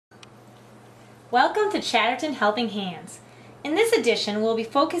Welcome to Chatterton Helping Hands. In this edition, we'll be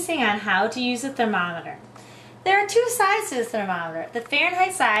focusing on how to use a thermometer. There are two sides to the thermometer, the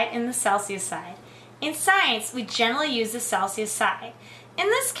Fahrenheit side and the Celsius side. In science, we generally use the Celsius side. In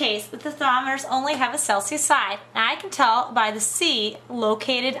this case, the thermometers only have a Celsius side, and I can tell by the C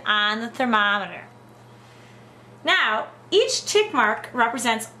located on the thermometer. Now, each tick mark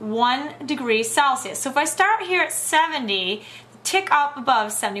represents 1 degree Celsius. So if I start here at 70, tick up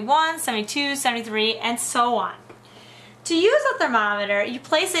above 71, 72, 73, and so on. To use a thermometer, you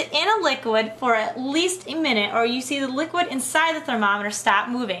place it in a liquid for at least a minute, or you see the liquid inside the thermometer stop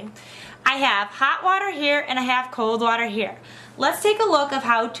moving. I have hot water here and I have cold water here. Let's take a look of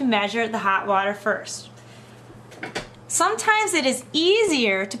how to measure the hot water first. Sometimes it is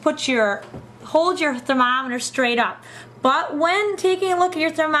easier to hold your thermometer straight up. But when taking a look at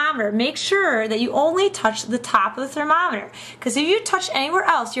your thermometer, make sure that you only touch the top of the thermometer. Because if you touch anywhere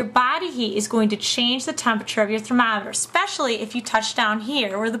else, your body heat is going to change the temperature of your thermometer, especially if you touch down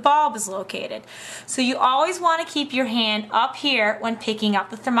here where the bulb is located. So you always want to keep your hand up here when picking up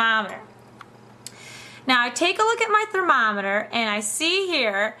the thermometer. Now I take a look at my thermometer and I see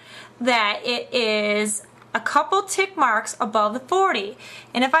here that it is a couple tick marks above the 40.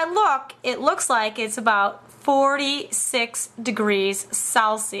 And if I look, it looks like it's about 46 degrees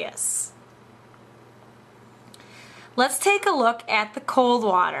Celsius. Let's take a look at the cold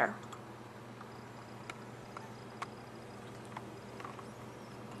water.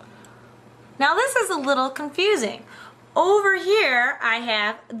 Now this is a little confusing. Over here I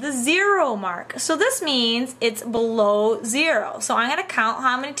have the 0 mark. So this means it's below 0. So I'm going to count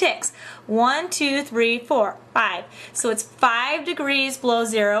how many ticks. 1, 2, 3, 4, 5. So it's 5 degrees below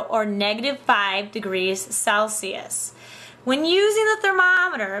 0 or -5 degrees Celsius. When using the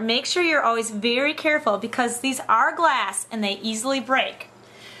thermometer, make sure you're always very careful because these are glass and they easily break.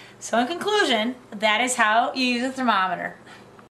 So in conclusion, that is how you use a thermometer.